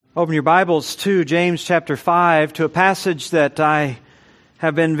Open your Bibles to James chapter 5, to a passage that I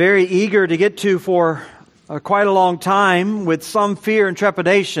have been very eager to get to for quite a long time with some fear and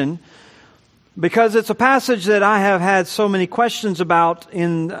trepidation, because it's a passage that I have had so many questions about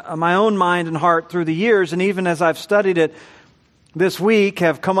in my own mind and heart through the years, and even as I've studied it this week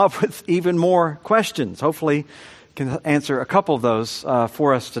have come up with even more questions. Hopefully I can answer a couple of those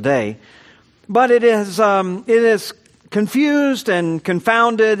for us today. But it is confused and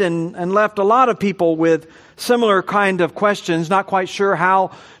confounded and left a lot of people with similar kind of questions, not quite sure how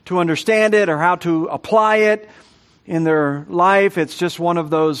to understand it or how to apply it in their life. It's just one of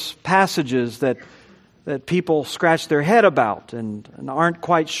those passages that people scratch their head about and aren't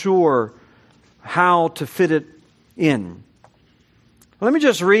quite sure how to fit it in. Let me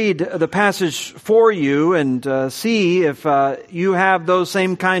just read the passage for you and see if you have those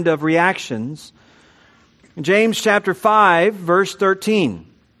same kind of reactions. James chapter 5, verse 13.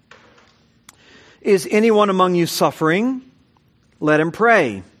 Is anyone among you suffering? Let him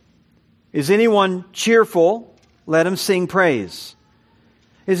pray. Is anyone cheerful? Let him sing praise.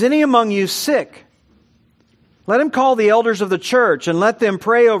 Is any among you sick? Let him call the elders of the church and let them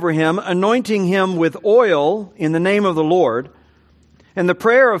pray over him, anointing him with oil in the name of the Lord. And the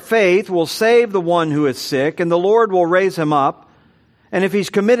prayer of faith will save the one who is sick, and the Lord will raise him up. And if he's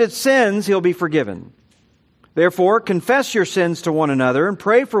committed sins, he'll be forgiven. Therefore, confess your sins to one another and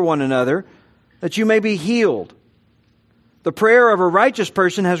pray for one another that you may be healed. The prayer of a righteous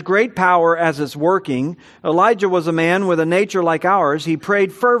person has great power as it's working. Elijah was a man with a nature like ours. He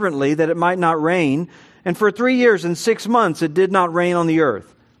prayed fervently that it might not rain, and for 3 years and 6 months it did not rain on the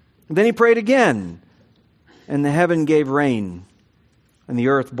earth. And then he prayed again, and the heaven gave rain, and the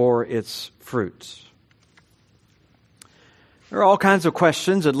earth bore its fruits. There are all kinds of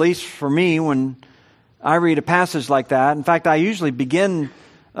questions, at least for me, when I read a passage like that. In fact, I usually begin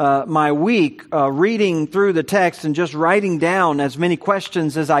my week reading through the text and just writing down as many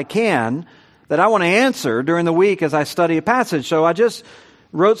questions as I can that I want to answer during the week as I study a passage. So I just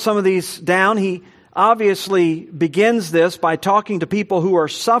wrote some of these down. He obviously begins this by talking to people who are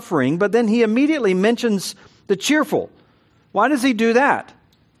suffering, but then he immediately mentions the cheerful. Why does he do that?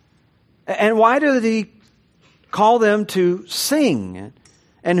 And why does he call them to sing?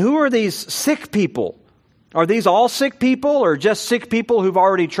 And who are these sick people? Are these all sick people, or just sick people who've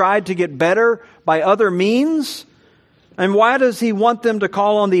already tried to get better by other means? And why does he want them to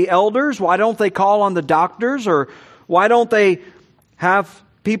call on the elders? Why don't they call on the doctors? Or why don't they have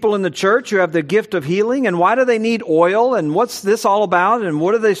people in the church who have the gift of healing? And why do they need oil? And what's this all about? And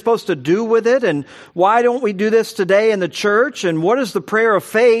what are they supposed to do with it? And why don't we do this today in the church? And what does the prayer of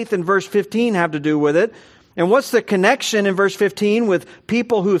faith in verse 15 have to do with it? And what's the connection in verse 15 with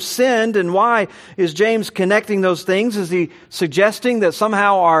people who've sinned? And why is James connecting those things? Is he suggesting that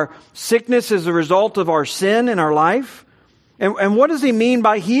somehow our sickness is a result of our sin in our life? And what does he mean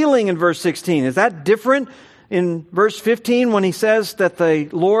by healing in verse 16? Is that different in verse 15 when he says that the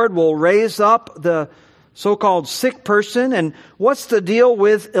Lord will raise up the so-called sick person? And what's the deal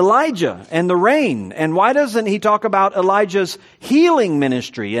with Elijah and the rain? And why doesn't he talk about Elijah's healing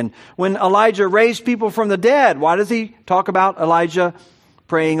ministry? And when Elijah raised people from the dead, why does he talk about Elijah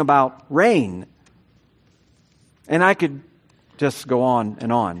praying about rain? And I could just go on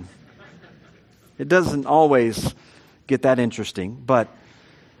and on. It doesn't always get that interesting, but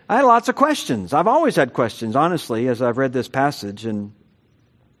I had lots of questions. I've always had questions, honestly, as I've read this passage.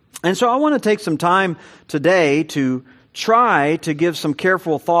 And so I want to take some time today to try to give some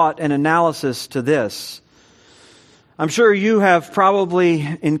careful thought and analysis to this. I'm sure you have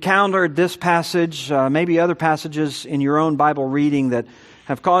probably encountered this passage, maybe other passages in your own Bible reading that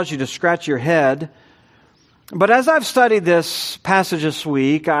have caused you to scratch your head. But as I've studied this passage this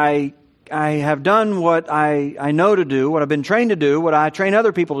week, I have done what I know to do, what I've been trained to do, what I train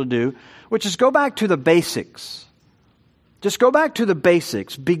other people to do, which is go back to the basics. Just go back to the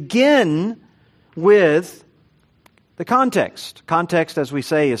basics. Begin with the context. Context, as we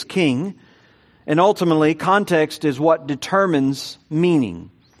say, is king. And ultimately, context is what determines meaning.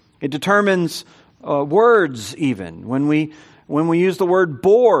 It determines words even. When we use the word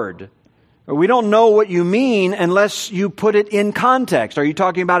bored, we don't know what you mean unless you put it in context. Are you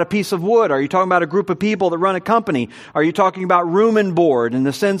talking about a piece of wood? Are you talking about a group of people that run a company? Are you talking about room and board in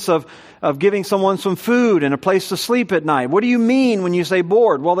the sense of giving someone some food and a place to sleep at night? What do you mean when you say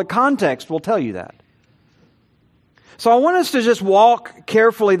board? Well, the context will tell you that. So I want us to just walk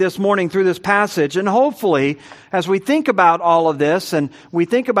carefully this morning through this passage, and hopefully, as we think about all of this, and we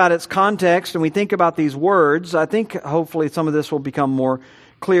think about its context, and we think about these words, I think hopefully some of this will become more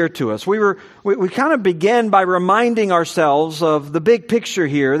clear to us. We kind of began by reminding ourselves of the big picture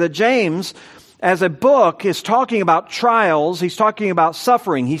here, that James, as a book, is talking about trials. He's talking about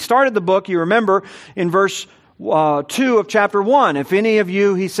suffering. He started the book, you remember, in verse 2 of chapter 1. If any of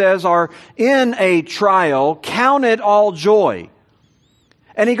you, he says, are in a trial, count it all joy.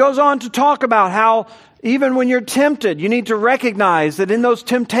 And he goes on to talk about how even when you're tempted, you need to recognize that in those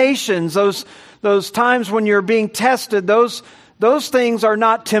temptations, those times when you're being tested, those things are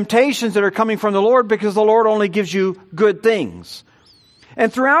not temptations that are coming from the Lord, because the Lord only gives you good things.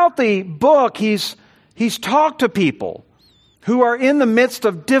 And throughout the book, he's talked to people who are in the midst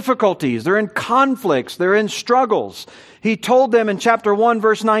of difficulties. They're in conflicts. They're in struggles. He told them in chapter 1,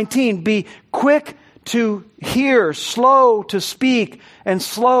 verse 19, be quick to hear, slow to speak, and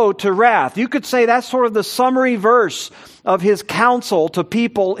slow to wrath. You could say that's sort of the summary verse of his counsel to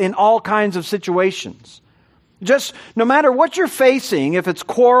people in all kinds of situations. Just no matter what you're facing, if it's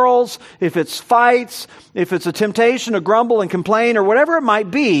quarrels, if it's fights, if it's a temptation to grumble and complain, or whatever it might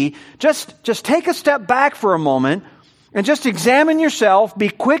be, just take a step back for a moment and just examine yourself. Be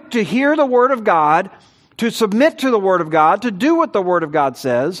quick to hear the Word of God, to submit to the Word of God, to do what the Word of God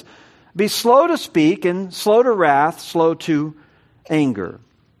says. Be slow to speak and slow to wrath, slow to anger.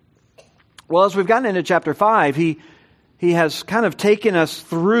 Well, as we've gotten into chapter 5, he has kind of taken us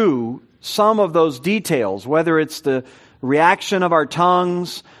through some of those details, whether it's the reaction of our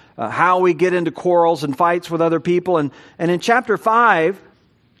tongues, how we get into quarrels and fights with other people. And in chapter 5,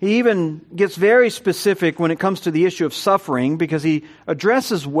 he even gets very specific when it comes to the issue of suffering, because he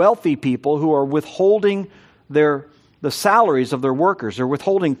addresses wealthy people who are withholding the salaries of their workers. They're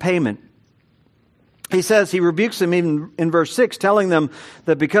withholding payment. He says, he rebukes them even in verse 6, telling them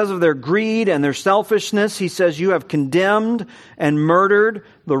that because of their greed and their selfishness, he says, you have condemned and murdered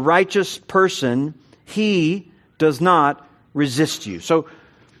the righteous person. He does not resist you. So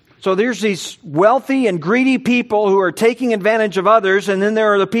there's these wealthy and greedy people who are taking advantage of others, and then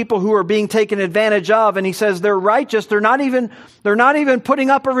there are the people who are being taken advantage of, and he says they're righteous. They're not even putting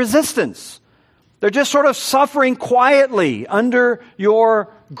up a resistance. They're just sort of suffering quietly under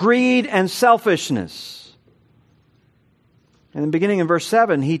your greed and selfishness. And then beginning in verse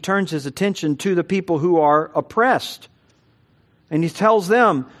 7, he turns his attention to the people who are oppressed. And he tells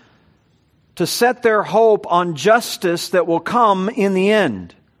them to set their hope on justice that will come in the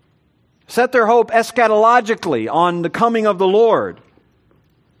end. Set their hope eschatologically on the coming of the Lord.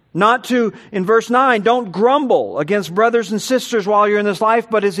 Not to, in verse 9, don't grumble against brothers and sisters while you're in this life,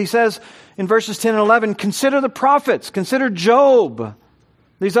 but as he says in verses 10 and 11, consider the prophets, consider Job,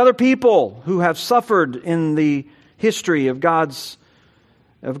 these other people who have suffered in the history of God's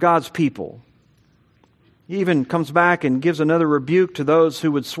people. He even comes back and gives another rebuke to those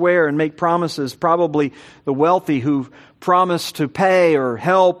who would swear and make promises, probably the wealthy who've promised to pay or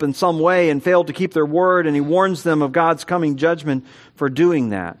help in some way and failed to keep their word, and he warns them of God's coming judgment for doing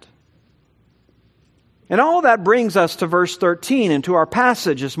that. And all of that brings us to verse 13 and to our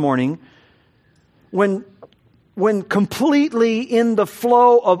passage this morning, when completely in the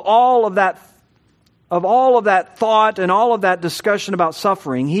flow of all of that thought and all of that discussion about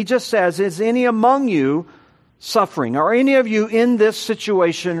suffering, he just says, is any among you suffering? Are any of you in this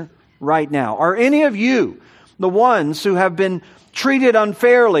situation right now? Are any of you the ones who have been treated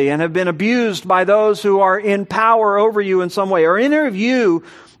unfairly and have been abused by those who are in power over you in some way? Are any of you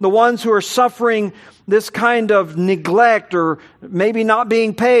the ones who are suffering this kind of neglect, or maybe not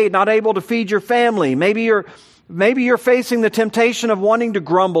being paid, not able to feed your family? Maybe you're facing the temptation of wanting to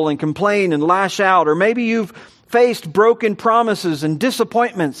grumble and complain and lash out. Or maybe you've faced broken promises and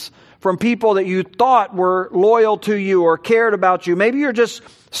disappointments from people that you thought were loyal to you or cared about you. Maybe you're just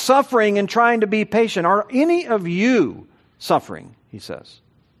suffering and trying to be patient. Are any of you suffering, he says.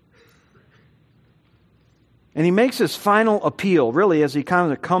 And he makes his final appeal, really, as he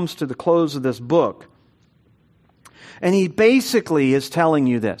kind of comes to the close of this book. And he basically is telling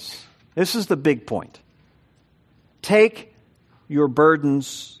you this. This is the big point. Take your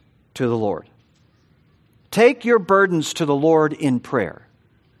burdens to the Lord. Take your burdens to the Lord in prayer.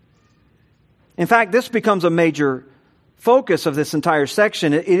 In fact, this becomes a major focus of this entire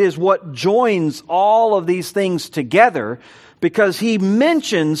section. It is what joins all of these things together, because he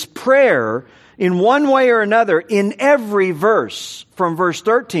mentions prayer in one way or another in every verse from verse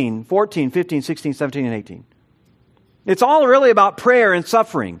 13, 14, 15, 16, 17, and 18. It's all really about prayer and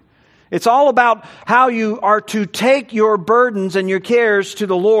suffering. It's all about how you are to take your burdens and your cares to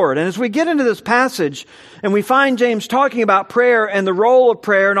the Lord. And as we get into this passage and we find James talking about prayer and the role of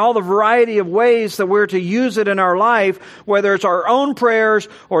prayer and all the variety of ways that we're to use it in our life, whether it's our own prayers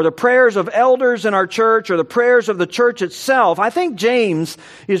or the prayers of elders in our church or the prayers of the church itself, I think James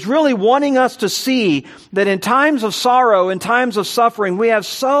is really wanting us to see that in times of sorrow, in times of suffering, we have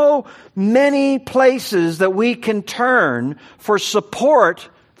so many places that we can turn for support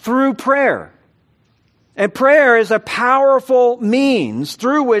through prayer. And prayer is a powerful means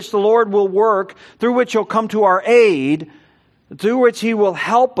through which the Lord will work, through which He'll come to our aid, through which He will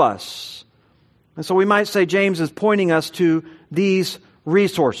help us. And so we might say James is pointing us to these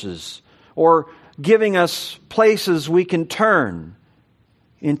resources or giving us places we can turn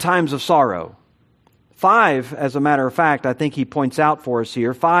in times of sorrow. 5, as a matter of fact, I think he points out for us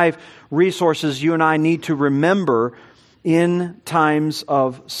here, 5 resources you and I need to remember in times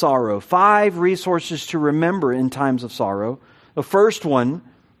of sorrow. 5 resources to remember in times of sorrow. The first one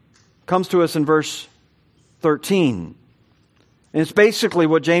comes to us in verse 13. And it's basically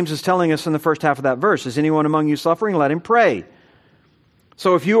what James is telling us in the first half of that verse. Is anyone among you suffering? Let him pray.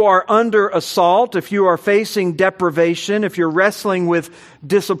 So if you are under assault, if you are facing deprivation, if you're wrestling with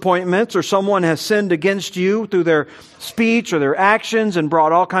disappointments, or someone has sinned against you through their speech or their actions and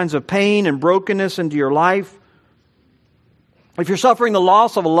brought all kinds of pain and brokenness into your life, if you're suffering the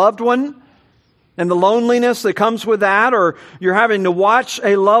loss of a loved one and the loneliness that comes with that, or you're having to watch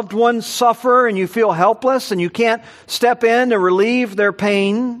a loved one suffer and you feel helpless and you can't step in to relieve their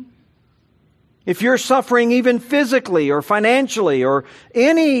pain, if you're suffering even physically or financially or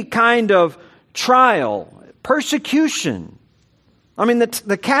any kind of trial, persecution, I mean,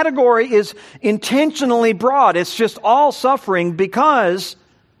 the category is intentionally broad. It's just all suffering because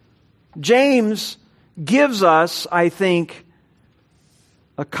James gives us, I think,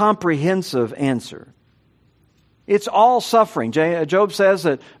 a comprehensive answer. It's all suffering. Job says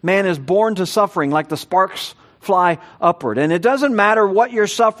that man is born to suffering like the sparks fly upward. And it doesn't matter what your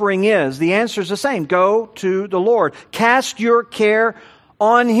suffering is. The answer is the same. Go to the Lord. Cast your care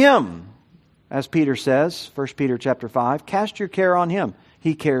on Him. As Peter says, 1 Peter chapter 5, cast your care on Him.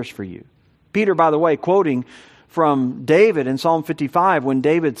 He cares for you. Peter, by the way, quoting from David in Psalm 55, when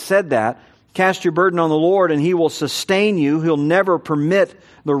David said that, cast your burden on the Lord and He will sustain you. He'll never permit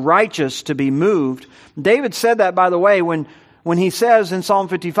the righteous to be moved. David said that, by the way, when he says in Psalm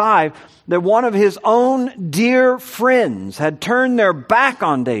 55 that one of his own dear friends had turned their back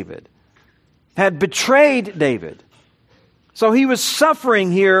on David, had betrayed David. So he was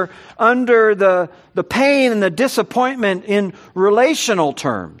suffering here under the pain and the disappointment in relational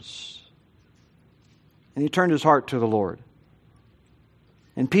terms. And he turned his heart to the Lord.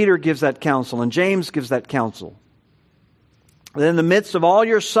 And Peter gives that counsel, and James gives that counsel. That in the midst of all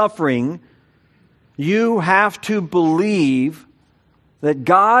your suffering, you have to believe that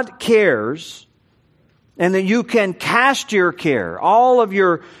God cares and that you can cast your care, all of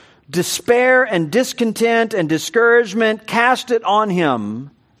your despair and discontent and discouragement, cast it on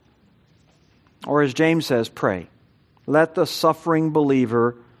Him. Or as James says, pray. Let the suffering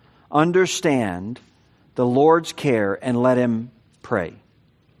believer understand the Lord's care and let him pray.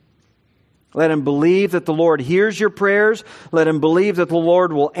 Let him believe that the Lord hears your prayers. Let him believe that the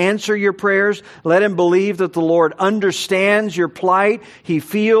Lord will answer your prayers. Let him believe that the Lord understands your plight. He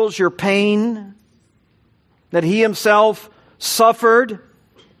feels your pain. That He Himself suffered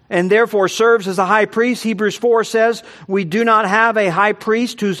and therefore serves as a high priest. Hebrews 4 says, we do not have a high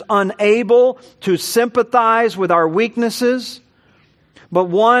priest who's unable to sympathize with our weaknesses, but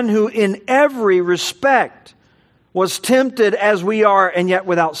one who in every respect was tempted as we are and yet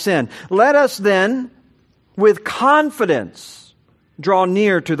without sin. Let us then, with confidence, draw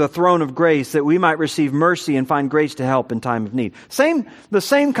near to the throne of grace that we might receive mercy and find grace to help in time of need. The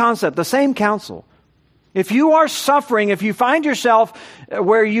same concept, the same counsel. If you are suffering, if you find yourself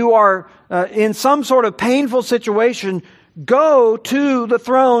where you are in some sort of painful situation, go to the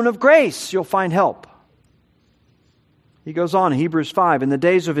throne of grace. You'll find help. He goes on in Hebrews 5, in the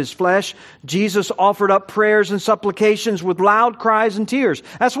days of His flesh, Jesus offered up prayers and supplications with loud cries and tears.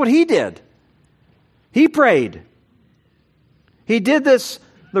 That's what He did. He prayed. He did this,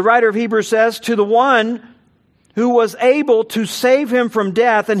 the writer of Hebrews says, to the one who was able to save him from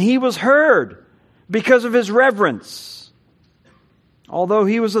death, and He was heard because of His reverence. Although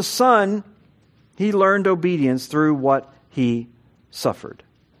He was a son, He learned obedience through what He suffered.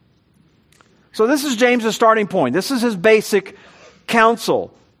 So this is James' starting point. This is his basic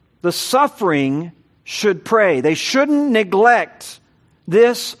counsel. The suffering should pray. They shouldn't neglect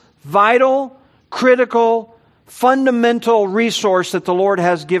this vital, critical, fundamental resource that the Lord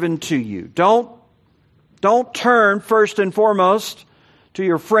has given to you. Don't turn first and foremost to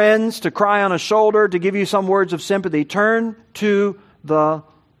your friends to cry on a shoulder, to give you some words of sympathy. Turn to the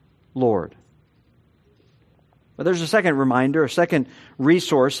Lord. But there's a second reminder, a second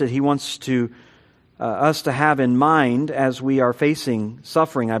resource that He wants to us to have in mind as we are facing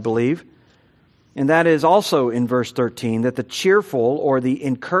suffering, I believe. And that is also in verse 13, that the cheerful or the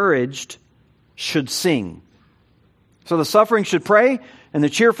encouraged should sing. So the suffering should pray and the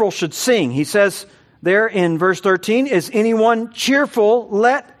cheerful should sing. He says there in verse 13, is anyone cheerful?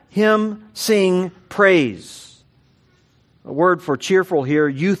 Let him sing praise. A word for cheerful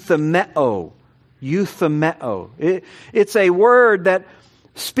here, euthymeo. Euthymeo. It's a word that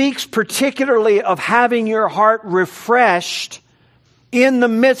speaks particularly of having your heart refreshed in the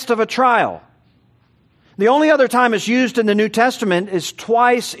midst of a trial. The only other time it's used in the New Testament is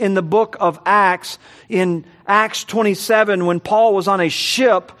twice in the book of Acts. In Acts 27, when Paul was on a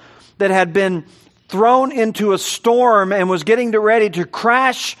ship that had been thrown into a storm and was getting ready to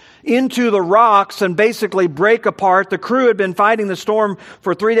crash into the rocks and basically break apart. The crew had been fighting the storm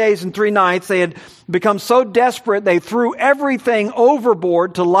for 3 days and 3 nights. They had become so desperate, they threw everything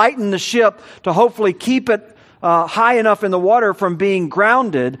overboard to lighten the ship to hopefully keep it high enough in the water from being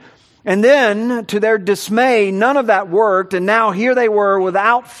grounded. And then, to their dismay, none of that worked. And now here they were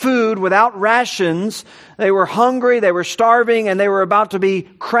without food, without rations. They were hungry, they were starving, and they were about to be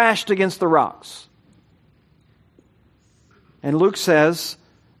crashed against the rocks. And Luke says,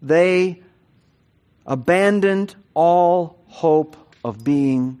 they abandoned all hope of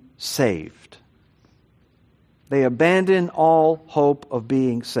being saved. They abandoned all hope of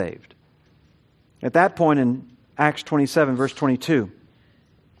being saved. At that point in Acts 27, verse 22,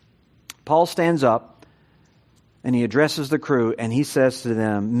 Paul stands up and he addresses the crew and he says to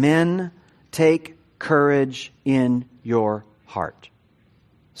them, men, take courage in your heart.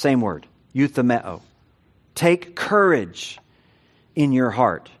 Same word, euthymeo. Take courage in your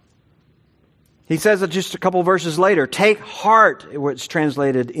heart. He says it just a couple verses later. Take heart, it's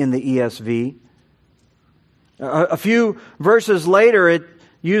translated in the ESV. A few verses later, it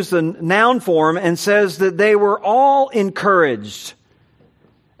used the noun form and says that they were all encouraged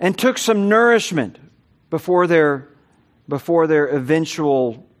and took some nourishment before their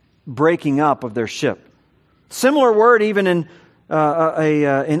eventual breaking up of their ship. Similar word even in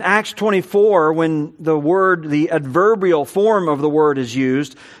Acts 24, when the adverbial form of the word is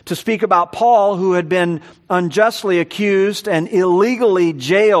used to speak about Paul, who had been unjustly accused and illegally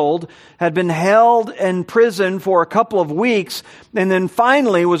jailed, had been held in prison for a couple of weeks, and then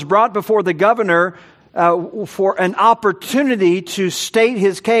finally was brought before the governor for an opportunity to state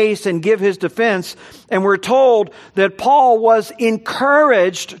his case and give his defense. And we're told that Paul was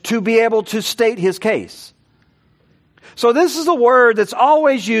encouraged to be able to state his case. So this is a word that's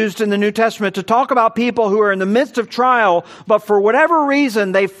always used in the New Testament to talk about people who are in the midst of trial, but for whatever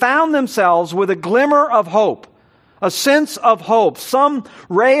reason, they found themselves with a glimmer of hope, a sense of hope, some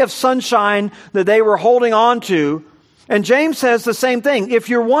ray of sunshine that they were holding on to. And James says the same thing. If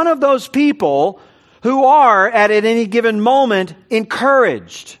you're one of those people who are at any given moment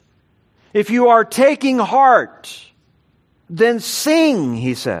encouraged, if you are taking heart, then sing,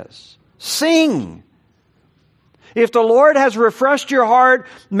 he says. Sing. If the Lord has refreshed your heart,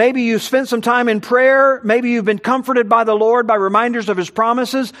 maybe you've spent some time in prayer, maybe you've been comforted by the Lord by reminders of His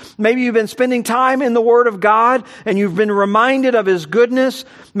promises, maybe you've been spending time in the Word of God and you've been reminded of His goodness,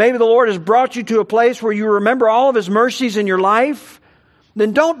 maybe the Lord has brought you to a place where you remember all of His mercies in your life,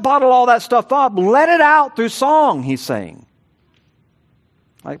 then don't bottle all that stuff up. Let it out through song, he's saying.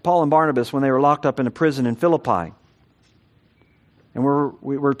 Like Paul and Barnabas when they were locked up in a prison in Philippi. And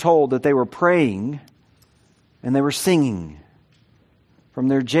we were told that they were praying and they were singing from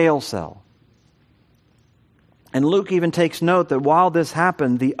their jail cell. And Luke even takes note that while this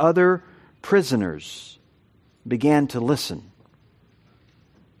happened, the other prisoners began to listen.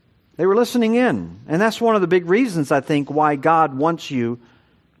 They were listening in. And that's one of the big reasons, I think, why God wants you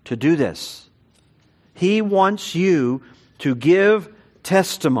to do this. He wants you to give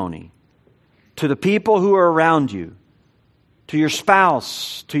testimony to the people who are around you, to your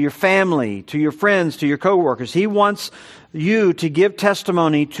spouse, to your family, to your friends, to your coworkers. He wants you to give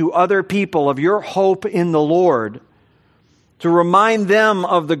testimony to other people of your hope in the Lord, to remind them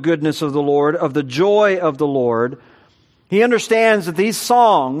of the goodness of the Lord, of the joy of the Lord. He understands that these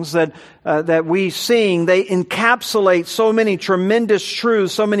songs that we sing, they encapsulate so many tremendous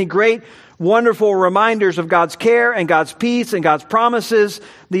truths, so many great, wonderful reminders of God's care and God's peace and God's promises.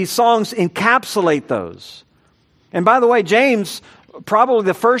 These songs encapsulate those. And by the way, James probably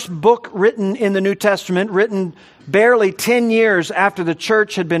the first book written in the New Testament, written barely 10 years after the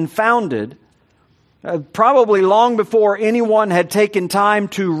church had been founded, probably long before anyone had taken time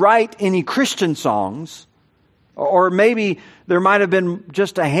to write any Christian songs, or maybe there might have been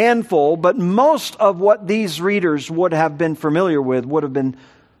just a handful, but most of what these readers would have been familiar with would have been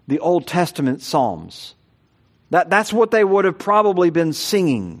the Old Testament Psalms. That's what they would have probably been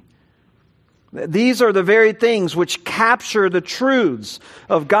singing. These are the very things which capture the truths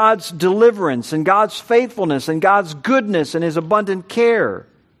of God's deliverance and God's faithfulness and God's goodness and His abundant care.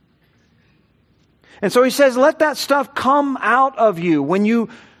 And so he says, let that stuff come out of you when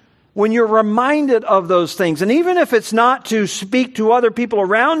you're reminded of those things. And even if it's not to speak to other people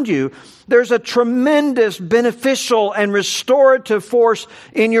around you, there's a tremendous beneficial and restorative force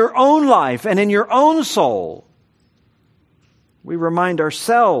in your own life and in your own soul. We remind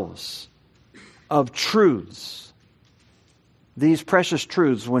ourselves of truths, these precious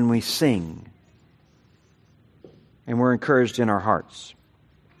truths, when we sing, and we're encouraged in our hearts.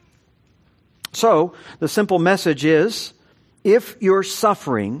 So, the simple message is, if you're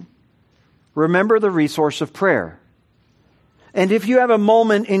suffering, remember the resource of prayer. And if you have a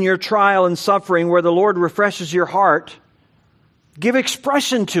moment in your trial and suffering where the Lord refreshes your heart, give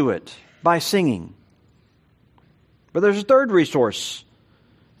expression to it by singing. But there's a third resource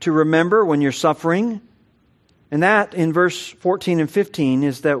to remember when you're suffering, and that, in verse 14 and 15,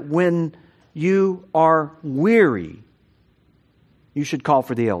 is that when you are weary, you should call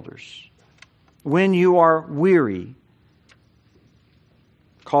for the elders. When you are weary,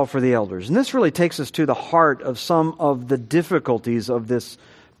 call for the elders. And this really takes us to the heart of some of the difficulties of this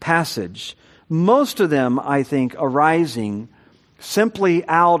passage. Most of them, I think, arising simply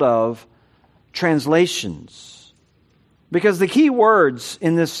out of translations. Because the key words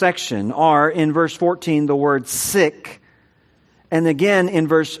in this section are, in verse 14, the word sick, and again in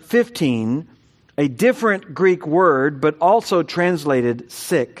verse 15, a different Greek word, but also translated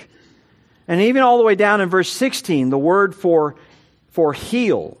sick. And even all the way down in verse 16, the word for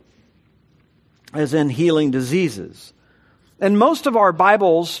heal, as in healing diseases. And most of our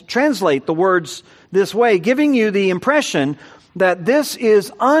Bibles translate the words this way, giving you the impression that this is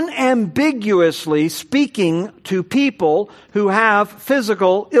unambiguously speaking to people who have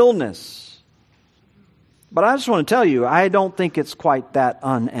physical illness. But I just want to tell you, I don't think it's quite that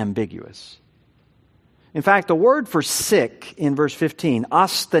unambiguous. In fact, the word for sick in verse 15,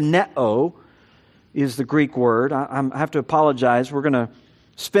 astheneo, is the Greek word. I have to apologize. We're going to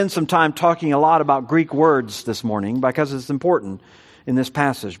spend some time talking a lot about Greek words this morning because it's important in this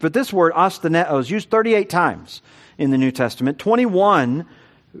passage. But this word, astheneo, is used 38 times in the New Testament. 21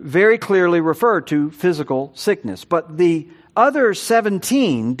 very clearly refer to physical sickness, but the other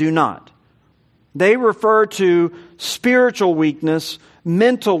 17 do not. They refer to spiritual weakness,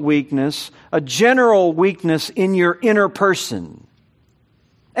 mental weakness, a general weakness in your inner person.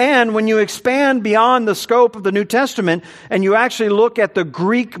 And when you expand beyond the scope of the New Testament and you actually look at the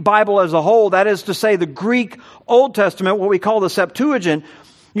Greek Bible as a whole, that is to say the Greek Old Testament, what we call the Septuagint,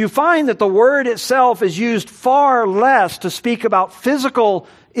 you find that the word itself is used far less to speak about physical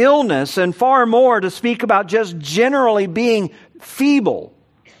illness and far more to speak about just generally being feeble.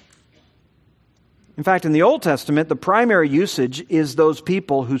 In fact, in the Old Testament, the primary usage is those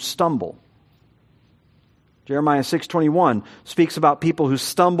people who stumble. Jeremiah 6:21 speaks about people who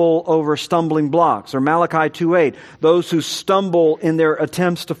stumble over stumbling blocks. Or Malachi 2:8, those who stumble in their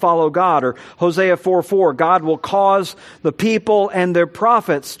attempts to follow God. Or Hosea 4:4, God will cause the people and their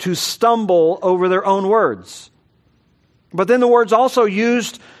prophets to stumble over their own words. But then the word's also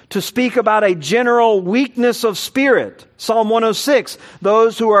used to speak about a general weakness of spirit. Psalm 106,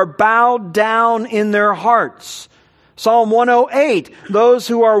 those who are bowed down in their hearts. Psalm 108, those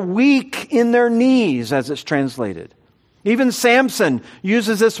who are weak in their knees, as it's translated. Even Samson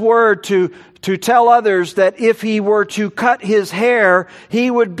uses this word to tell others that if he were to cut his hair, he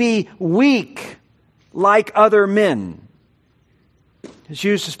would be weak like other men. It's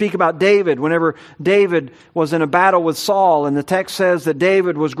used to speak about David whenever David was in a battle with Saul, and the text says that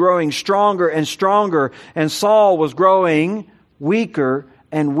David was growing stronger and stronger, and Saul was growing weaker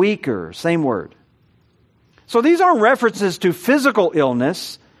and weaker. Same word. So these aren't references to physical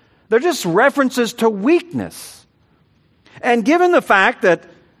illness. They're just references to weakness. And given the fact that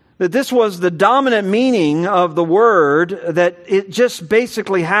this was the dominant meaning of the word, that it just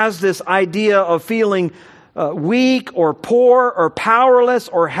basically has this idea of feeling weak or poor or powerless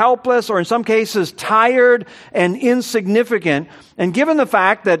or helpless or in some cases tired and insignificant. And given the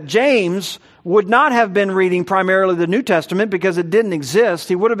fact that James would not have been reading primarily the New Testament because it didn't exist,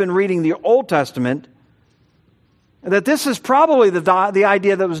 he would have been reading the Old Testament. that this is probably the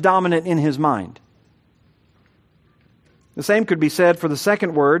idea that was dominant in his mind. The same could be said for the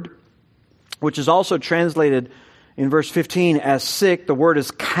second word, which is also translated in verse 15 as sick. The word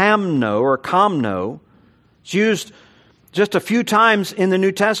is kamno or kamno. It's used just a few times in the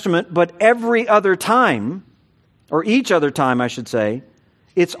New Testament, but every other time, or each other time I should say,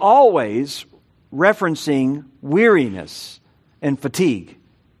 it's always referencing weariness and fatigue.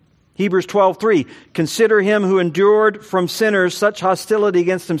 Hebrews 12:3, consider him who endured from sinners such hostility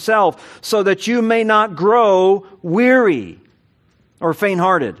against himself, so that you may not grow weary or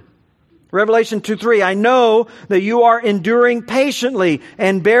faint-hearted. Revelation 2:3, I know that you are enduring patiently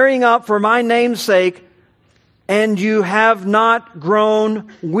and bearing up for my name's sake, and you have not grown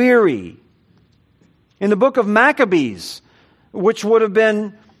weary. In the book of Maccabees, which would have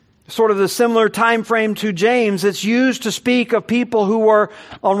been sort of the similar time frame to James, it's used to speak of people who were,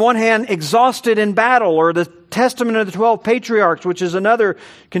 on one hand, exhausted in battle, or the Testament of the 12 Patriarchs, which is another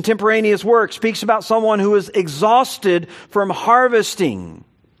contemporaneous work, speaks about someone who is exhausted from harvesting.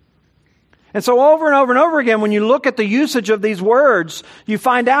 And so over and over and over again, when you look at the usage of these words, you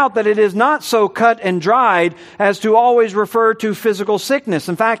find out that it is not so cut and dried as to always refer to physical sickness.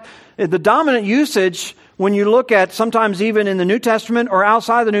 In fact, the dominant usage, when you look at sometimes even in the New Testament or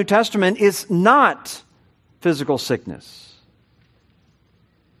outside the New Testament, is not physical sickness.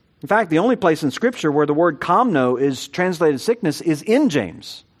 In fact, the only place in Scripture where the word kamno is translated sickness is in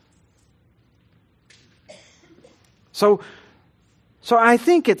James. So I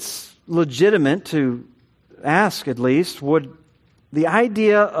think it's legitimate to ask, at least, would the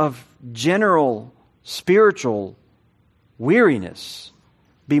idea of general spiritual weariness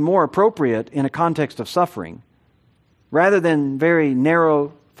be more appropriate in a context of suffering rather than very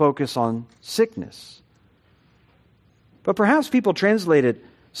narrow focus on sickness? But perhaps people translate it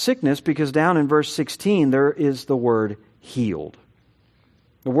sickness because down in verse 16 there is the word healed.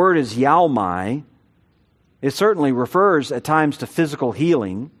 The word is yaomai. It certainly refers at times to physical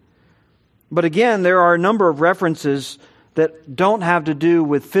healing. But again, there are a number of references that don't have to do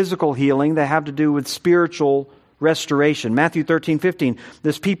with physical healing. They have to do with spiritual restoration. Matthew 13:15,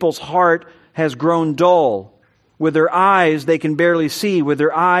 this people's heart has grown dull. With their eyes they can barely see. With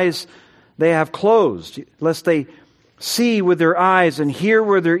their eyes they have closed, lest they see with their eyes and hear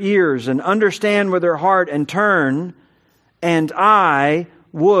with their ears and understand with their heart and turn, and I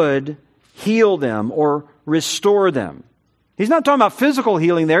would heal them or restore them. He's not talking about physical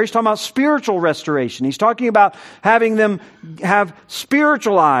healing there. He's talking about spiritual restoration. He's talking about having them have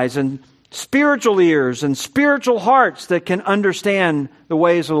spiritual eyes and spiritual ears and spiritual hearts that can understand the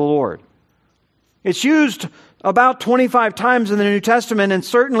ways of the Lord. It's used about 25 times in the New Testament, and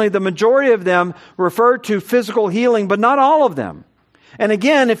certainly the majority of them refer to physical healing, but not all of them. And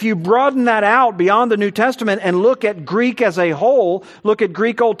again, if you broaden that out beyond the New Testament and look at Greek as a whole, look at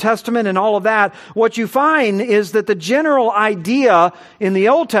Greek Old Testament and all of that, what you find is that the general idea in the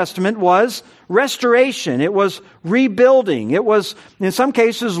Old Testament was restoration. It was rebuilding. It was, in some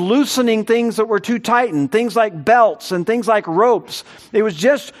cases, loosening things that were too tightened, things like belts and things like ropes. It was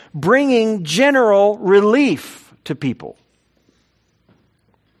just bringing general relief to people.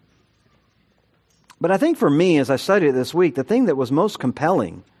 But I think for me, as I studied it this week, the thing that was most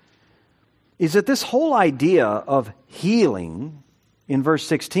compelling is that this whole idea of healing in verse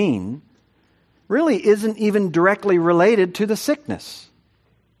 16 really isn't even directly related to the sickness.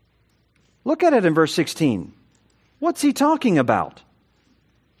 Look at it in verse 16. What's he talking about?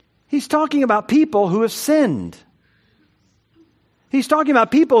 He's talking about people who have sinned. He's talking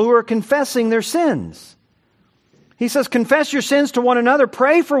about people who are confessing their sins. He says, confess your sins to one another,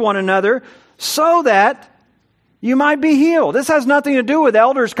 pray for one another, so that you might be healed. This has nothing to do with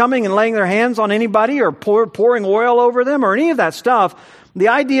elders coming and laying their hands on anybody or pouring oil over them or any of that stuff. The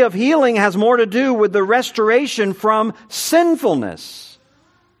idea of healing has more to do with the restoration from sinfulness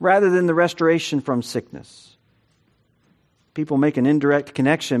rather than the restoration from sickness. People make an indirect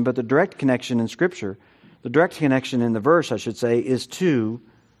connection, but the direct connection in Scripture, the direct connection in the verse, I should say, is to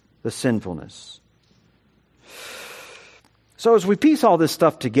the sinfulness. So as we piece all this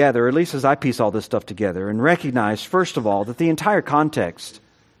stuff together, at least as I piece all this stuff together, and recognize, first of all, that the entire context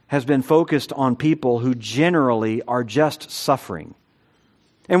has been focused on people who generally are just suffering.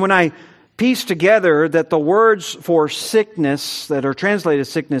 And when I piece together that the words for sickness that are translated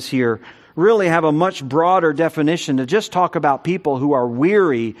sickness here really have a much broader definition to just talk about people who are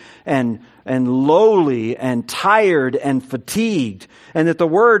weary and lowly and tired and fatigued, and that the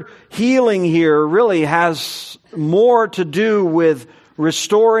word healing here really has more to do with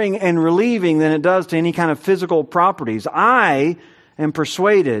restoring and relieving than it does to any kind of physical properties. I am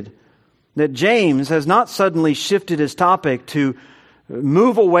persuaded that James has not suddenly shifted his topic to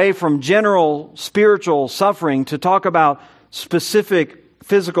move away from general spiritual suffering to talk about specific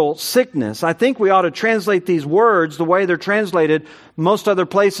physical sickness. I think we ought to translate these words the way they're translated most other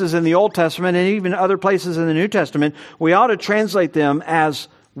places in the Old Testament and even other places in the New Testament. We ought to translate them as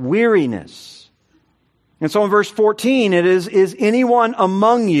weariness. And so in verse 14 it is anyone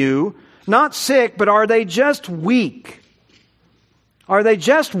among you not sick, but are they just weak? Are they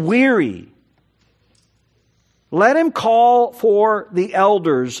just weary? Let him call for the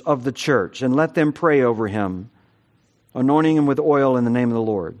elders of the church and let them pray over him, anointing him with oil in the name of the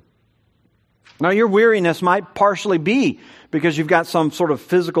Lord. Now your weariness might partially be because you've got some sort of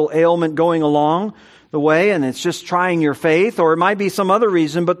physical ailment going along the way and it's just trying your faith, or it might be some other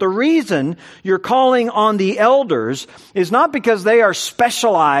reason. But the reason you're calling on the elders is not because they are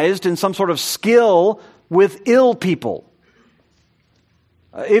specialized in some sort of skill with ill people.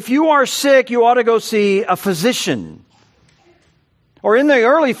 If you are sick, you ought to go see a physician. Or in the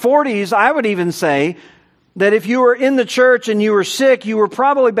early 40s, I would even say that if you were in the church and you were sick, you were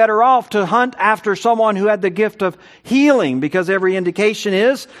probably better off to hunt after someone who had the gift of healing, because every indication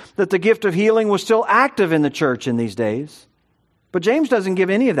is that the gift of healing was still active in the church in these days. But James doesn't give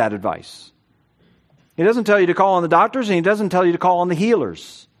any of that advice. He doesn't tell you to call on the doctors, and he doesn't tell you to call on the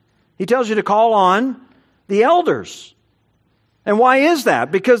healers. He tells you to call on the elders. And why is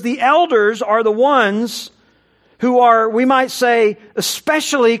that? Because the elders are the ones who are, we might say,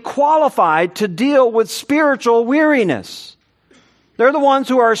 especially qualified to deal with spiritual weariness. They're the ones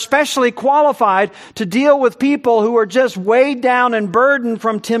who are especially qualified to deal with people who are just weighed down and burdened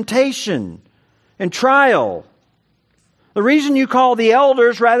from temptation and trial. The reason you call the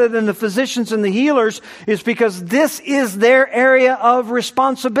elders rather than the physicians and the healers is because this is their area of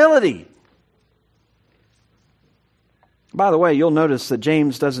responsibility. By the way, you'll notice that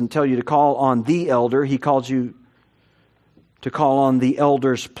James doesn't tell you to call on the elder. He calls you to call on the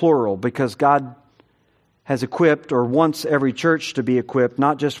elders, plural, because God has equipped, or wants every church to be equipped,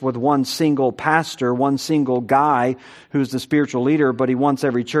 not just with one single pastor, one single guy who's the spiritual leader, but He wants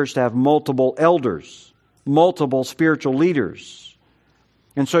every church to have multiple elders, multiple spiritual leaders.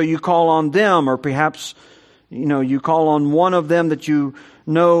 And so you call on them, or perhaps, you call on one of them that you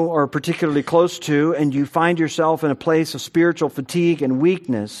know or particularly close to, and you find yourself in a place of spiritual fatigue and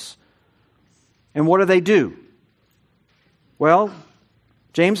weakness. And what do? Well,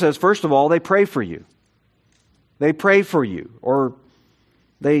 James says, first of all, they pray for you. They pray for you, or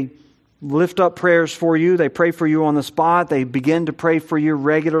they lift up prayers for you. They pray for you on the spot. They begin to pray for you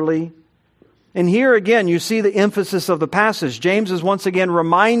regularly. And here again, you see the emphasis of the passage. James is once again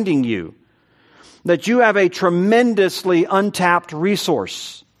reminding you that you have a tremendously untapped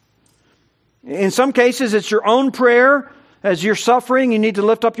resource. In some cases, it's your own prayer. As you're suffering, you need to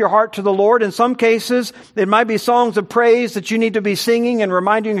lift up your heart to the Lord. In some cases, it might be songs of praise that you need to be singing and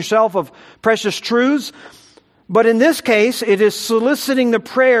reminding yourself of precious truths. But in this case, it is soliciting the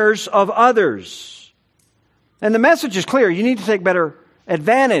prayers of others. And the message is clear. You need to take better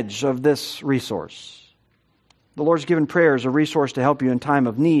advantage of this resource. The Lord's given prayer as a resource to help you in time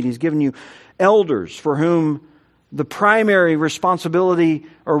of need. He's given you elders for whom the primary responsibility,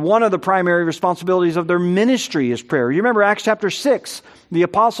 or one of the primary responsibilities of their ministry, is prayer. You remember Acts chapter 6, the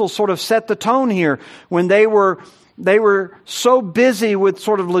apostles sort of set the tone here when they were so busy with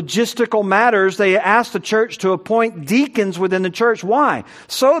sort of logistical matters. They asked the church to appoint deacons within the church. Why?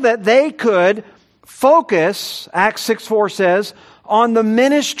 So that they could focus, Acts 6:4 says, on the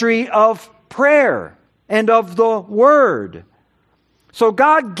ministry of prayer and of the Word. So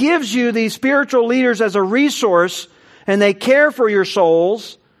God gives you these spiritual leaders as a resource, and they care for your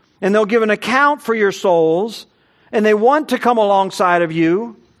souls, and they'll give an account for your souls, and they want to come alongside of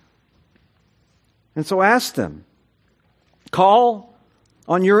you. And so ask them. Call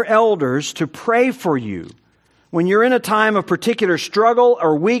on your elders to pray for you when you're in a time of particular struggle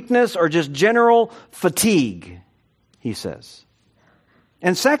or weakness or just general fatigue, he says.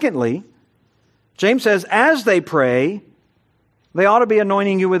 And secondly, James says, as they pray, they ought to be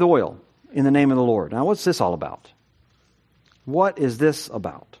anointing you with oil in the name of the Lord. Now, what's this all about? What is this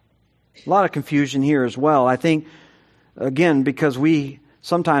about? A lot of confusion here as well. I think, again, because we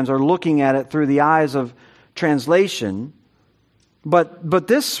sometimes are looking at it through the eyes of translation. But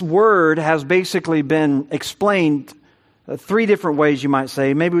this word has basically been explained three different ways, you might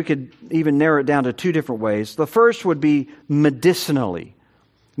say. Maybe we could even narrow it down to two different ways. The first would be medicinally.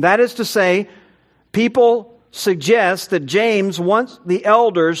 That is to say, people suggest that James wants the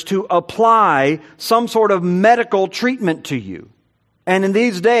elders to apply some sort of medical treatment to you. And in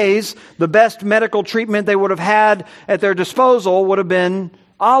these days, the best medical treatment they would have had at their disposal would have been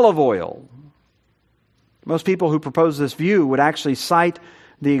olive oil. Most people who propose this view would actually cite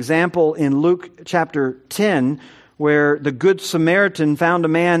the example in Luke chapter 10, where the Good Samaritan found a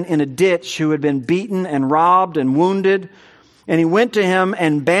man in a ditch who had been beaten and robbed and wounded, and he went to him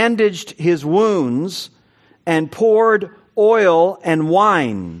and bandaged his wounds and poured oil and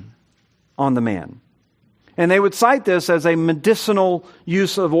wine on the man. And they would cite this as a medicinal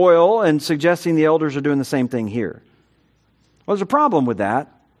use of oil and suggesting the elders are doing the same thing here. Well, there's a problem with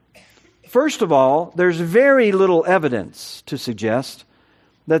that. First of all, there's very little evidence to suggest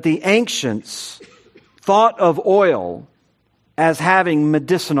that the ancients thought of oil as having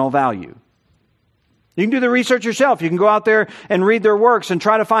medicinal value. You can do the research yourself. You can go out there and read their works and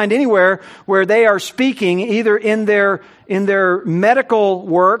try to find anywhere where they are speaking, either in their medical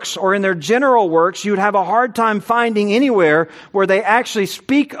works or in their general works. You'd have a hard time finding anywhere where they actually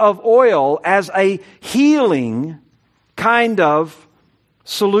speak of oil as a healing kind of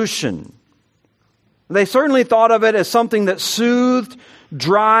solution. They certainly thought of it as something that soothed,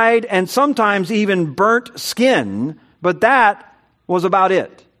 dried, and sometimes even burnt skin, but that was about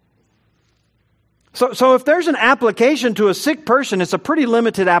it. So if there's an application to a sick person, it's a pretty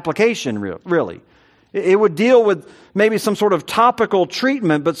limited application, really. It would deal with maybe some sort of topical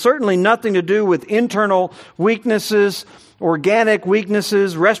treatment, but certainly nothing to do with internal weaknesses, organic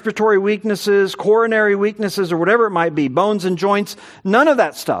weaknesses, respiratory weaknesses, coronary weaknesses, or whatever it might be, bones and joints. None of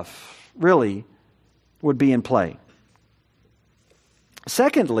that stuff really would be in play.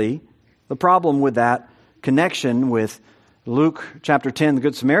 Secondly, the problem with that connection with Luke chapter 10, the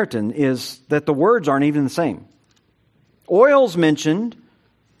Good Samaritan, is that the words aren't even the same. Oil's mentioned,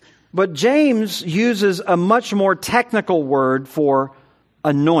 but James uses a much more technical word for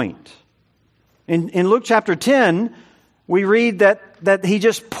anoint. In Luke chapter 10, we read that he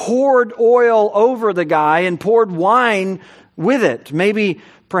just poured oil over the guy and poured wine with it. Maybe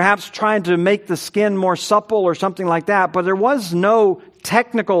perhaps trying to make the skin more supple or something like that. But there was no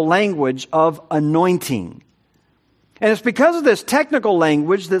technical language of anointing. And it's because of this technical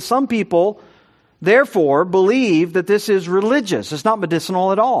language that some people, therefore, believe that this is religious. It's not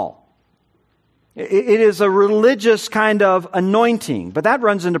medicinal at all. It is a religious kind of anointing. But that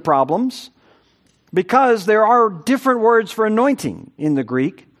runs into problems because there are different words for anointing in the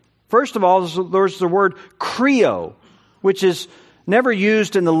Greek. First of all, there's the word kreo, which is never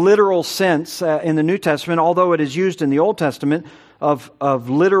used in the literal sense in the New Testament, although it is used in the Old Testament of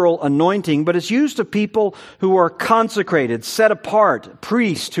literal anointing, but it's used of people who are consecrated, set apart,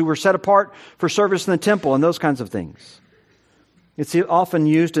 priests who were set apart for service in the temple and those kinds of things. It's often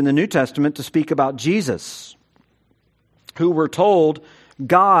used in the New Testament to speak about Jesus, who we're told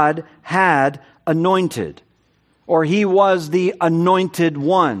God had anointed, or he was the anointed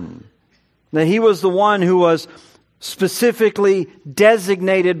one, that he was the one who was specifically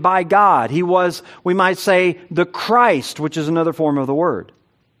designated by God. He was, we might say, the Christ, which is another form of the word.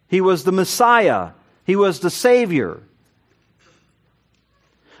 He was the Messiah. He was the Savior.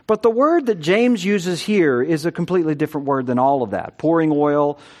 But the word that James uses here is a completely different word than all of that. Pouring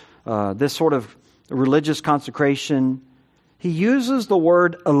oil, this sort of religious consecration. He uses the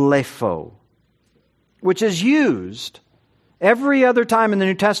word alepho, which is used every other time in the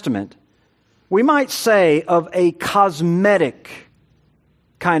New Testament, we might say, of a cosmetic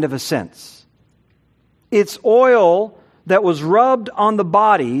kind of a sense. It's oil that was rubbed on the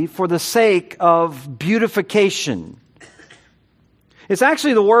body for the sake of beautification. It's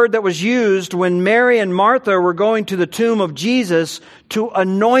actually the word that was used when Mary and Martha were going to the tomb of Jesus to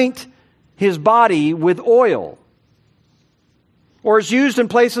anoint his body with oil. Or it's used in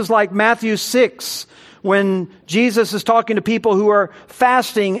places like Matthew 6, when Jesus is talking to people who are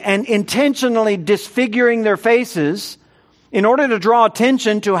fasting and intentionally disfiguring their faces in order to draw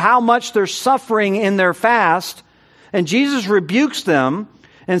attention to how much they're suffering in their fast. And Jesus rebukes them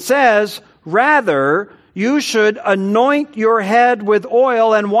and says, rather, you should anoint your head with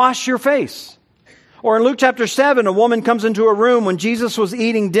oil and wash your face. Or in Luke chapter 7, a woman comes into a room when Jesus was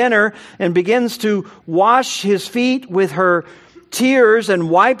eating dinner and begins to wash his feet with her tears and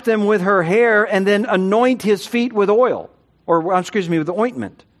wipe them with her hair and then anoint his feet with oil, or with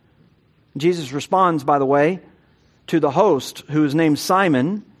ointment. Jesus responds, by the way, to the host who is named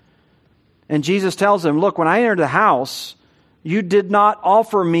Simon. And Jesus tells him, look, when I entered the house, you did not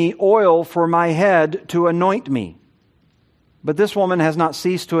offer me oil for my head to anoint me. But this woman has not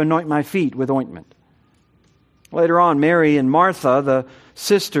ceased to anoint my feet with ointment. Later on, Mary and Martha, the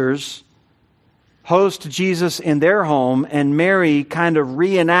sisters, host Jesus in their home, and Mary kind of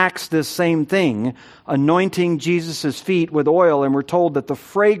reenacts this same thing, anointing Jesus' feet with oil, and we're told that the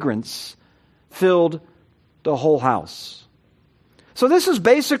fragrance filled the whole house. So this is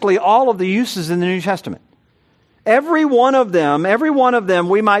basically all of the uses in the New Testament. Every one of them,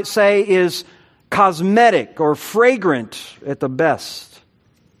 we might say, is cosmetic or fragrant at the best.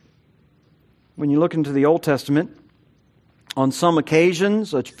 When you look into the Old Testament, on some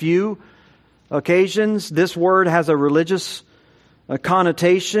occasions, a few occasions, this word has a religious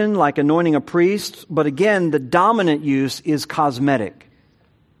connotation, like anointing a priest. But again, the dominant use is cosmetic.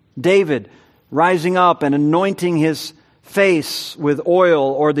 David rising up and anointing his face with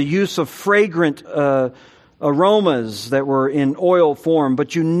oil, or the use of fragrant aromas that were in oil form.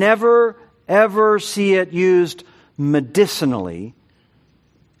 But you never, ever see it used medicinally,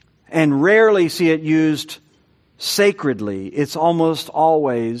 and rarely see it used sacredly. It's almost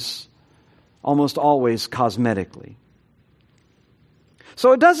always cosmetically.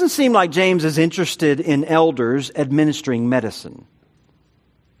 So it doesn't seem like James is interested in elders administering medicine.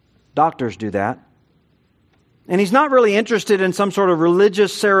 Doctors do that. And he's not really interested in some sort of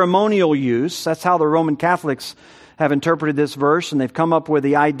religious ceremonial use. That's how the Roman Catholics have interpreted this verse, and they've come up with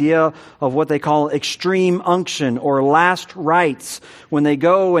the idea of what they call extreme unction or last rites, when they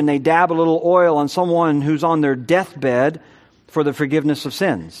go and they dab a little oil on someone who's on their deathbed for the forgiveness of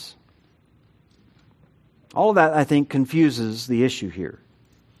sins. All of that, I think, confuses the issue here.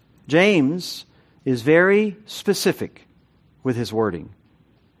 James is very specific with his wording.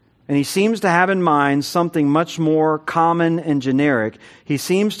 And he seems to have in mind something much more common and generic. He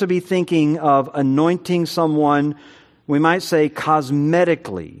seems to be thinking of anointing someone, we might say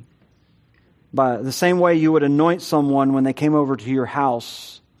cosmetically, by the same way you would anoint someone when they came over to your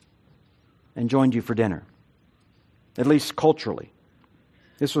house and joined you for dinner, at least culturally.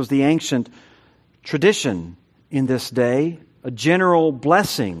 This was the ancient tradition in this day, a general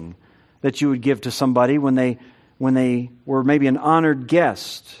blessing that you would give to somebody when they were maybe an honored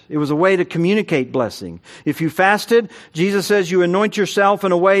guest. It was a way to communicate blessing. If you fasted, Jesus says you anoint yourself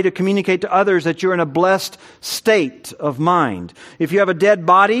in a way to communicate to others that you're in a blessed state of mind. If you have a dead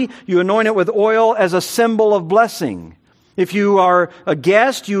body, you anoint it with oil as a symbol of blessing. If you are a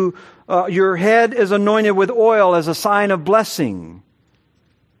guest, your head is anointed with oil as a sign of blessing.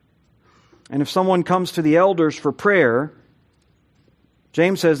 And if someone comes to the elders for prayer,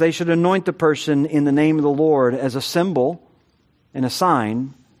 James says they should anoint the person in the name of the Lord as a symbol and a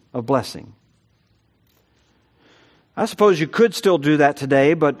sign of blessing. I suppose you could still do that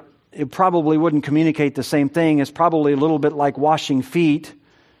today, but it probably wouldn't communicate the same thing. It's probably a little bit like washing feet,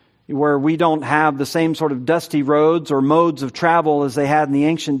 where we don't have the same sort of dusty roads or modes of travel as they had in the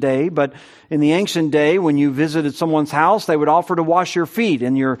ancient day. But in the ancient day, when you visited someone's house, they would offer to wash your feet,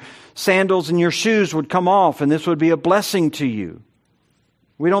 and your sandals and your shoes would come off, and this would be a blessing to you.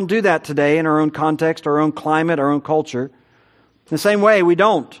 We don't do that today in our own context, our own climate, our own culture. In the same way, we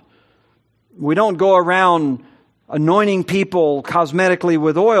don't go around anointing people cosmetically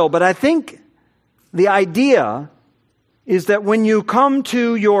with oil. But I think the idea is that when you come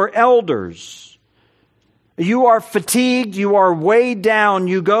to your elders, you are fatigued, you are weighed down,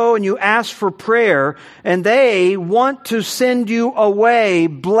 you go and you ask for prayer, and they want to send you away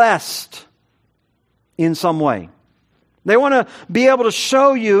blessed in some way. They want to be able to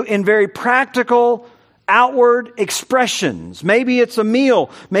show you in very practical, outward expressions. Maybe it's a meal.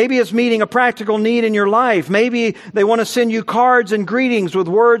 Maybe it's meeting a practical need in your life. Maybe they want to send you cards and greetings with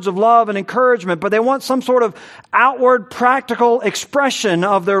words of love and encouragement, but they want some sort of outward, practical expression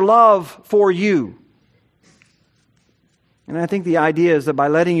of their love for you. And I think the idea is that by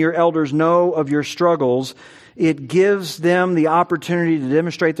letting your elders know of your struggles, it gives them the opportunity to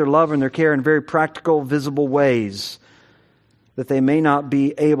demonstrate their love and their care in very practical, visible ways that they may not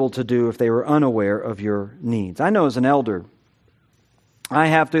be able to do if they were unaware of your needs. I know as an elder, I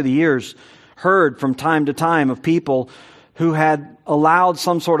have through the years heard from time to time of people who had allowed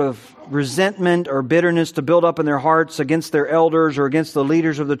some sort of resentment or bitterness to build up in their hearts against their elders or against the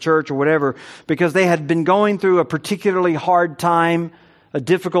leaders of the church or whatever, because they had been going through a particularly hard time, a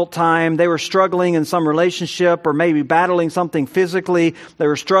difficult time. They were struggling in some relationship or maybe battling something physically. They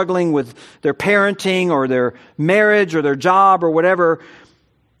were struggling with their parenting or their marriage or their job or whatever.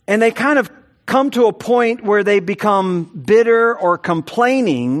 And they kind of come to a point where they become bitter or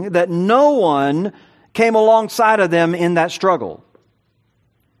complaining that no one came alongside of them in that struggle.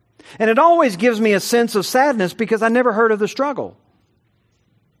 And it always gives me a sense of sadness because I never heard of the struggle.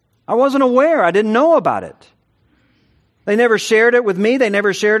 I wasn't aware. I didn't know about it. They never shared it with me. They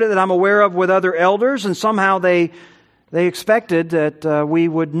never shared it that I'm aware of with other elders. And somehow they expected that we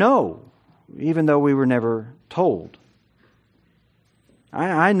would know, even though we were never told.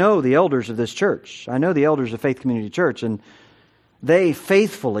 I know the elders of this church. I know the elders of Faith Community Church. And they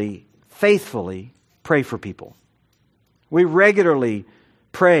faithfully pray for people. We regularly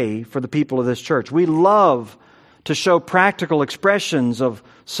pray for the people of this church. We love to show practical expressions of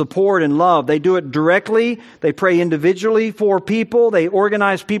support and love. They do it directly. They pray individually for people. They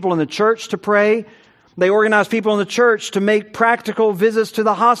organize people in the church to pray. They organize people in the church to make practical visits to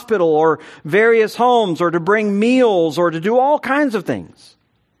the hospital or various homes or to bring meals or to do all kinds of things.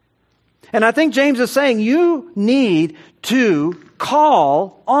 And I think James is saying you need to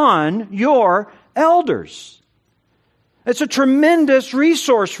call on your elders. It's a tremendous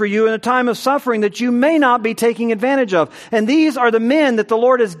resource for you in a time of suffering that you may not be taking advantage of. And these are the men that the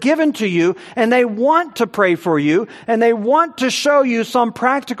Lord has given to you, and they want to pray for you, and they want to show you some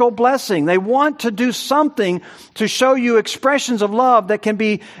practical blessing. They want to do something to show you expressions of love that can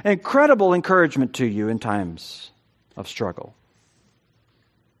be incredible encouragement to you in times of struggle.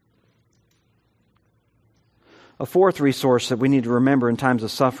 A fourth resource that we need to remember in times of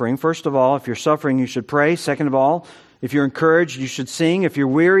suffering. First of all, if you're suffering, you should pray. Second of all, if you're encouraged, you should sing. If you're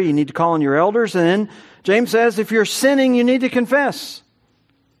weary, you need to call on your elders. And then James says, if you're sinning, you need to confess.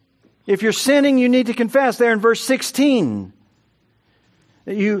 If you're sinning, you need to confess. There in verse 16.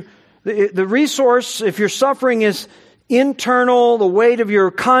 The resource, if you're suffering, is internal, the weight of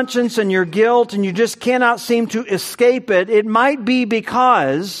your conscience and your guilt, and you just cannot seem to escape it. It might be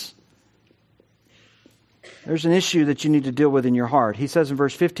because there's an issue that you need to deal with in your heart. He says in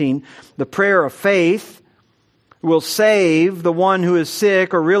verse 15, the prayer of faith will save the one who is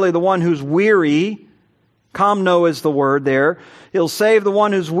sick, or really the one who's weary. Kamno is the word there. He'll save the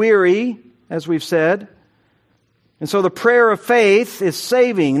one who's weary, as we've said. And so the prayer of faith is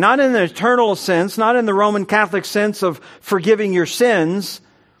saving, not in the eternal sense, not in the Roman Catholic sense of forgiving your sins,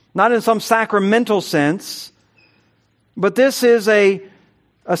 not in some sacramental sense, but this is a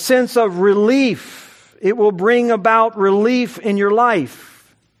sense of relief. It will bring about relief in your life.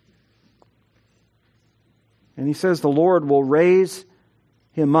 And he says the Lord will raise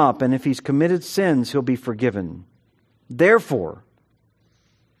him up, and if he's committed sins, he'll be forgiven. Therefore,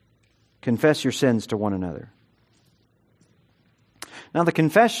 confess your sins to one another. Now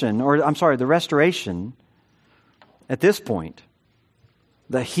the restoration, at this point,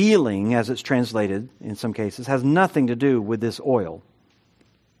 the healing, as it's translated in some cases, has nothing to do with this oil.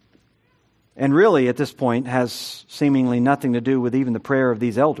 And really, at this point, has seemingly nothing to do with even the prayer of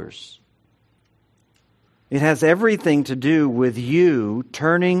these elders. It has everything to do with you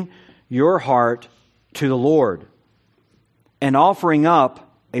turning your heart to the Lord and offering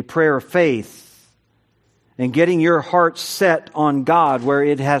up a prayer of faith and getting your heart set on God where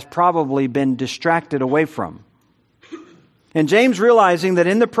it has probably been distracted away from. And James, realizing that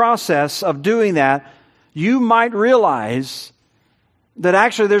in the process of doing that, you might realize that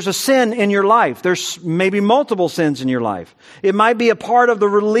actually there's a sin in your life. There's maybe multiple sins in your life. It might be a part of the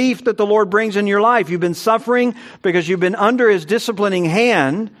relief that the Lord brings in your life. You've been suffering because you've been under His disciplining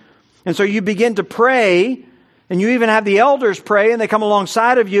hand. And so you begin to pray, and you even have the elders pray, and they come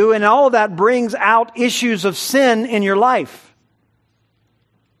alongside of you, and all of that brings out issues of sin in your life.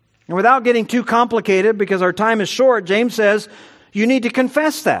 And without getting too complicated, because our time is short, James says you need to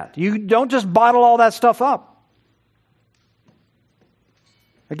confess that. You don't just bottle all that stuff up.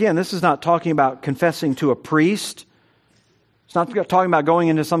 Again, this is not talking about confessing to a priest. It's not talking about going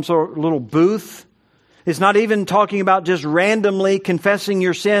into some sort of little booth. It's not even talking about just randomly confessing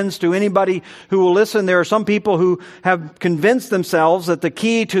your sins to anybody who will listen. There are some people who have convinced themselves that the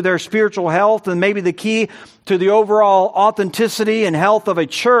key to their spiritual health and maybe the key to the overall authenticity and health of a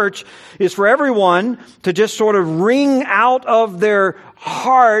church is for everyone to just sort of wring out of their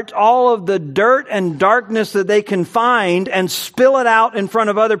heart all of the dirt and darkness that they can find and spill it out in front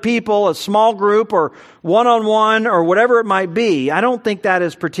of other people, a small group or one-on-one or whatever it might be. I don't think that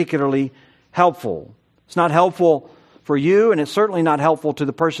is particularly helpful. It's not helpful for you, and it's certainly not helpful to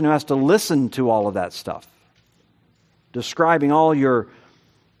the person who has to listen to all of that stuff. Describing all your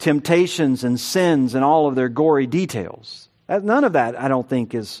temptations and sins and all of their gory details. None of that, I don't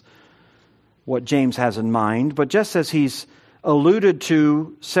think, is what James has in mind. But just as he's alluded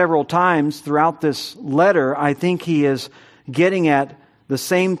to several times throughout this letter, I think he is getting at the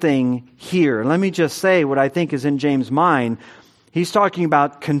same thing here. Let me just say what I think is in James' mind. He's talking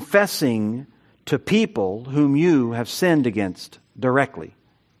about confessing to people whom you have sinned against directly.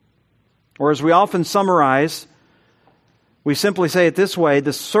 Or as we often summarize, we simply say it this way: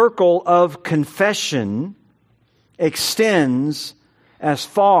 the circle of confession extends as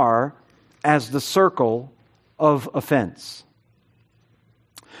far as the circle of offense.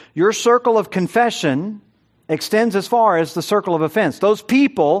 Your circle of confession extends as far as the circle of offense. Those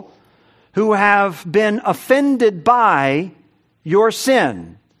people who have been offended by your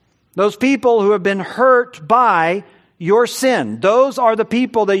sin, those people who have been hurt by your sin. Those are the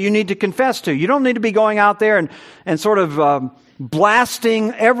people that you need to confess to. You don't need to be going out there and sort of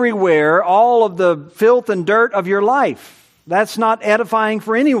blasting everywhere all of the filth and dirt of your life. That's not edifying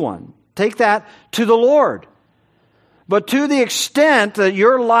for anyone. Take that to the Lord. But to the extent that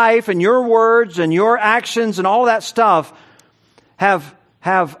your life and your words and your actions and all that stuff have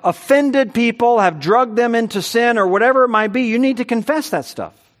offended people, have drugged them into sin or whatever it might be, you need to confess that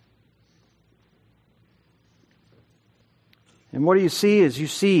stuff. And what do you see is you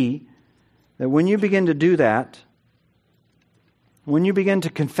see that when you begin to do that, when you begin to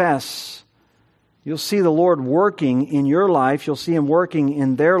confess, you'll see the Lord working in your life. You'll see Him working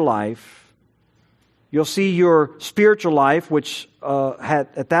in their life. You'll see your spiritual life, which had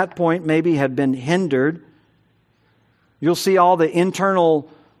at that point maybe had been hindered. You'll see all the internal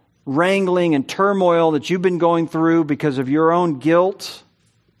wrangling and turmoil that you've been going through because of your own guilt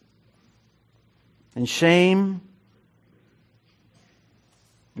and shame.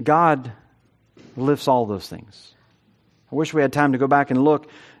 God lifts all those things. I wish we had time to go back and look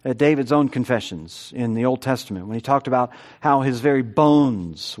at David's own confessions in the Old Testament when he talked about how his very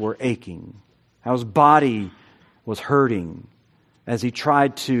bones were aching, how his body was hurting as he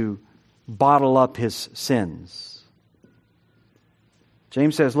tried to bottle up his sins.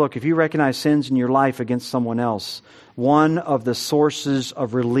 James says, look, if you recognize sins in your life against someone else, one of the sources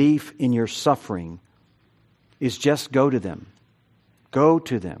of relief in your suffering is just go to them. Go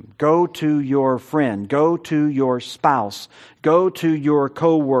to them. Go to your friend. Go to your spouse. Go to your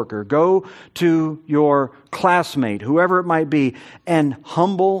coworker. Go to your classmate, whoever it might be, and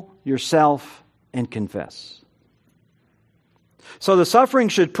humble yourself and confess. So the suffering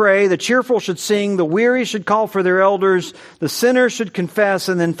should pray, the cheerful should sing, the weary should call for their elders, the sinner should confess,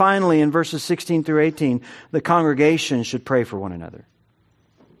 and then finally in verses 16 through 18, the congregation should pray for one another.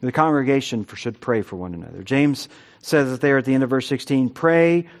 The congregation should pray for one another. James says it there at the end of verse 16,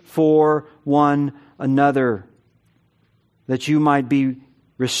 pray for one another that you might be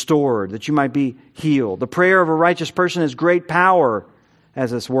restored, that you might be healed. The prayer of a righteous person has great power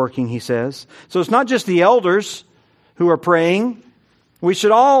as it's working, he says. So it's not just the elders who are praying. We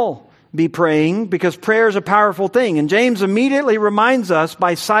should all be praying because prayer is a powerful thing. And James immediately reminds us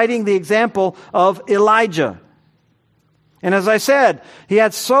by citing the example of Elijah. And as I said, he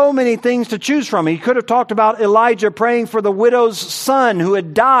had so many things to choose from. He could have talked about Elijah praying for the widow's son who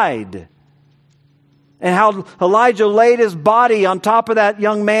had died. And how Elijah laid his body on top of that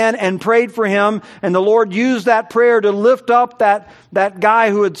young man and prayed for him. And the Lord used that prayer to lift up that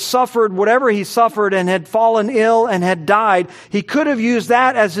guy who had suffered whatever he suffered and had fallen ill and had died. He could have used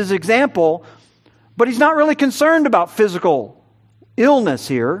that as his example. But he's not really concerned about physical illness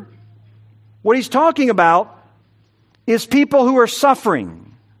here. What he's talking about is people who are suffering.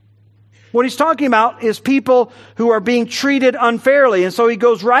 What he's talking about is people who are being treated unfairly. And so he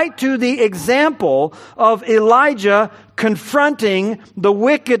goes right to the example of Elijah confronting the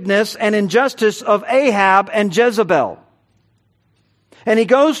wickedness and injustice of Ahab and Jezebel. And he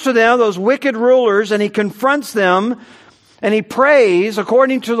goes to them, those wicked rulers, and he confronts them, and he prays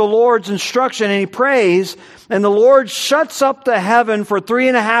according to the Lord's instruction, and he prays, and the Lord shuts up the heaven for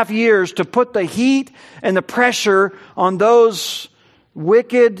 3.5 years to put the heat and the pressure on those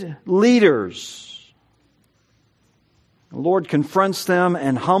wicked leaders. The Lord confronts them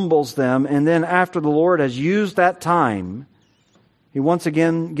and humbles them, and then after the Lord has used that time, he once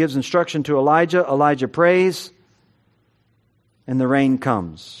again gives instruction to Elijah. Elijah prays, and the rain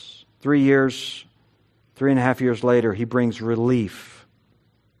comes. 3.5 years later, he brings relief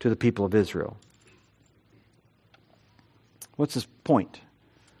to the people of Israel. What's his point?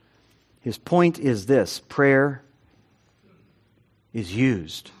 His point is this: prayer is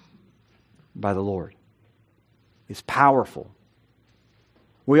used by the Lord. It's powerful.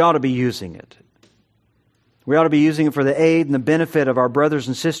 We ought to be using it. We ought to be using it for the aid and the benefit of our brothers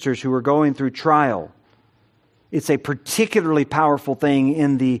and sisters who are going through trial. It's a particularly powerful thing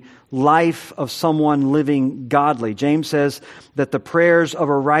in the life of someone living godly. James says that the prayers of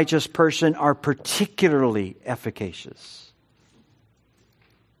a righteous person are particularly efficacious.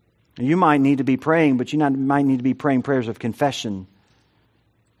 You might need to be praying, but you might need to be praying prayers of confession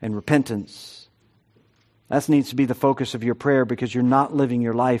and repentance. That needs to be the focus of your prayer because you're not living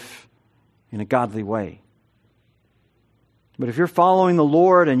your life in a godly way. But if you're following the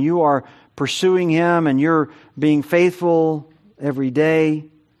Lord and you are pursuing Him and you're being faithful every day,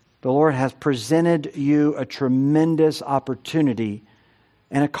 the Lord has presented you a tremendous opportunity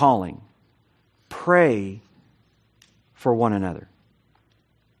and a calling. Pray for one another.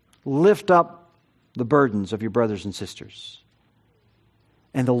 Lift up the burdens of your brothers and sisters.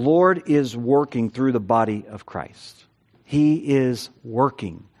 And the Lord is working through the body of Christ. He is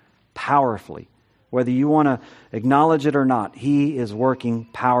working powerfully. Whether you want to acknowledge it or not, He is working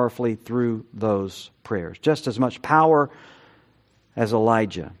powerfully through those prayers. Just as much power as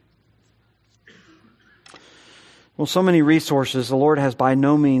Elijah. Well, so many resources. The Lord has by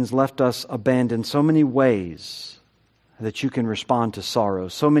no means left us abandoned. So many ways that you can respond to sorrow.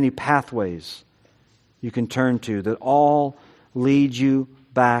 So many pathways you can turn to that all lead you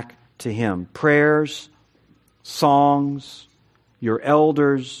back to Him. Prayers, songs, your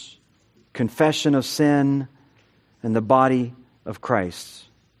elders, confession of sin, and the body of Christ.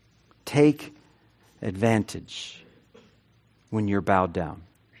 Take advantage when you're bowed down.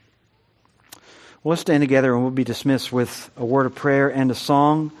 Well, let's stand together and we'll be dismissed with a word of prayer and a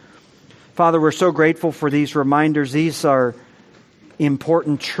song. Father, we're so grateful for these reminders. These are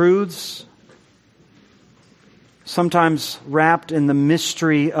important truths, sometimes wrapped in the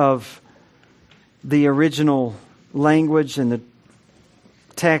mystery of the original language and the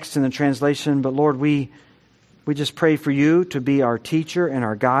text and the translation. But Lord, we just pray for You to be our teacher and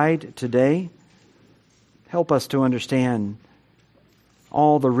our guide today. Help us to understand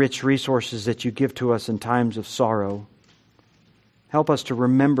all the rich resources that You give to us in times of sorrow. Help us to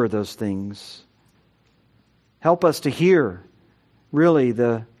remember those things. Help us to hear really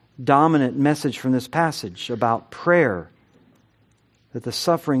the dominant message from this passage about prayer, that the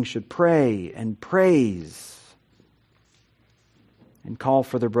suffering should pray and praise and call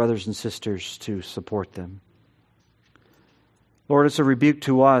for their brothers and sisters to support them. Lord, it's a rebuke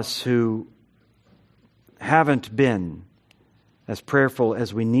to us who haven't been as prayerful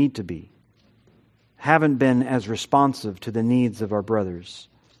as we need to be, haven't been as responsive to the needs of our brothers.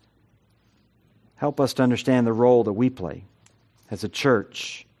 Help us to understand the role that we play as a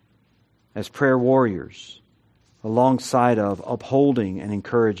church, as prayer warriors, alongside of upholding and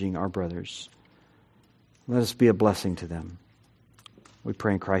encouraging our brothers. Let us be a blessing to them. We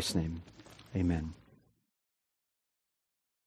pray in Christ's name. Amen.